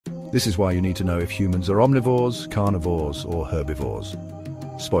This is why you need to know if humans are omnivores, carnivores, or herbivores.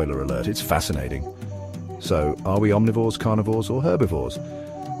 Spoiler alert, it's fascinating. So, are we omnivores, carnivores, or herbivores?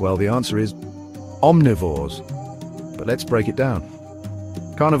 Well, the answer is omnivores. But let's break it down.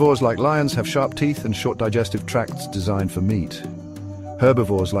 Carnivores like lions have sharp teeth and short digestive tracts designed for meat.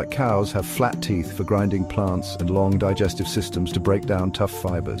 Herbivores like cows have flat teeth for grinding plants and long digestive systems to break down tough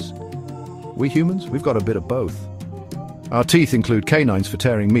fibers. We humans, we've got a bit of both. Our teeth include canines for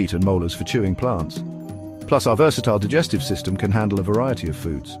tearing meat and molars for chewing plants. Plus, our versatile digestive system can handle a variety of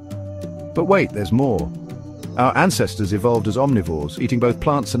foods. But wait, there's more. Our ancestors evolved as omnivores, eating both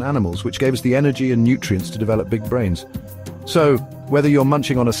plants and animals, which gave us the energy and nutrients to develop big brains. So, whether you're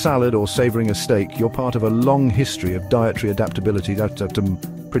munching on a salad or savoring a steak, you're part of a long history of dietary adaptability. That's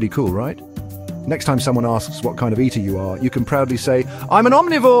pretty cool, right? Next time someone asks what kind of eater you are, you can proudly say, "I'm an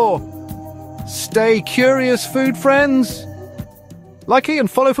omnivore!" Stay curious, food friends! Like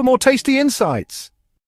and follow for more tasty insights.